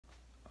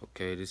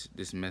Okay,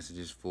 this message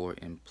is for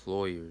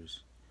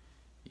employers.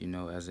 You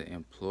know, as an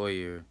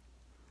employer,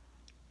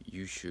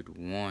 you should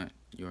want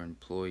your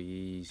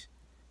employees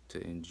to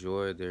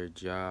enjoy their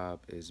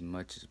job as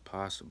much as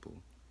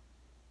possible.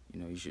 You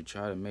know, you should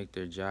try to make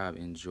their job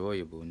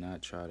enjoyable,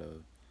 not try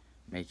to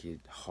make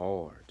it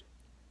hard.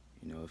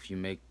 You know, if you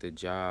make the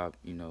job,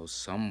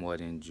 somewhat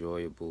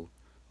enjoyable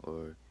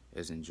or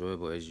as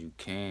enjoyable as you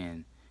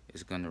can,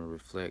 it's going to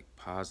reflect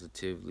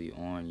positively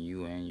on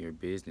you and your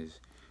business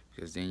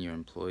because then your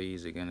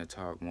employees are going to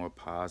talk more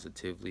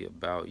positively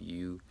about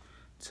you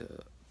to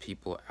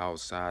people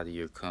outside of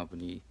your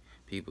company,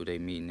 people they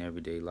meet in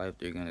everyday life.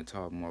 They're going to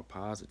talk more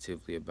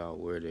positively about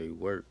where they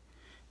work,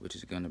 which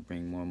is going to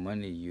bring more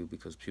money to you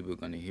because people are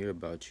going to hear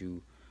about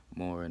you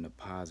more in a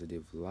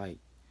positive light.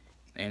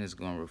 And it's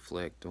going to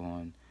reflect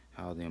on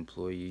how the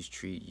employees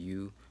treat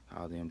you,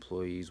 how the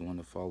employees want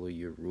to follow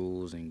your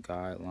rules and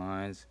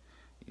guidelines,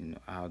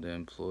 how the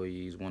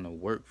employees want to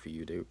work for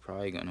you. They're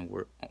probably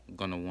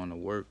gonna want to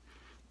work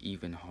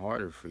even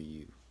harder for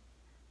you.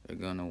 They're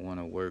gonna want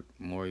to work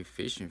more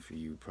efficient for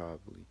you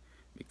probably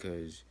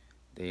because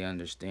they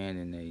understand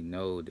and they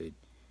know that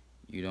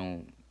you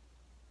don't,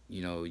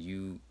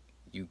 you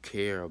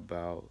care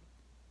about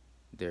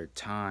their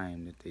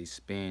time that they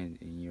spend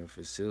in your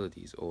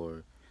facilities,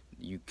 or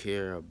you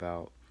care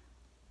about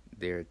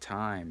their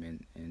time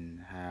and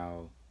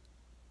how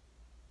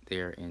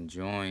they're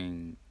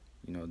enjoying,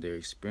 their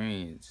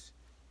experience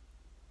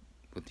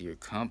with your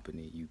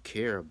company. You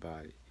care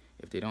about it.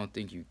 If they don't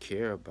think you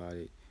care about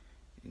it,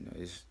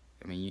 it's,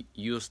 I mean,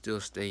 you'll still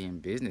stay in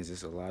business.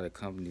 There's a lot of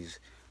companies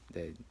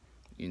that,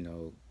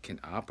 can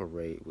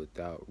operate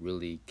without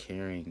really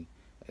caring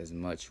as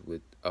much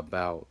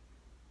about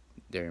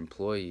their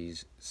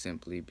employees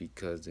simply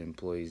because the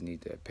employees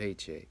need that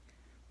paycheck.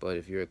 But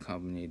if you're a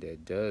company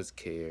that does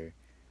care,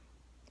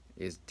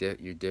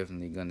 you're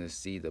definitely gonna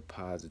see the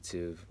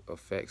positive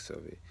effects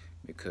of it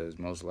because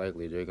most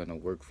likely they're gonna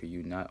work for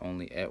you not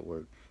only at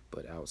work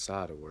but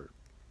outside of work.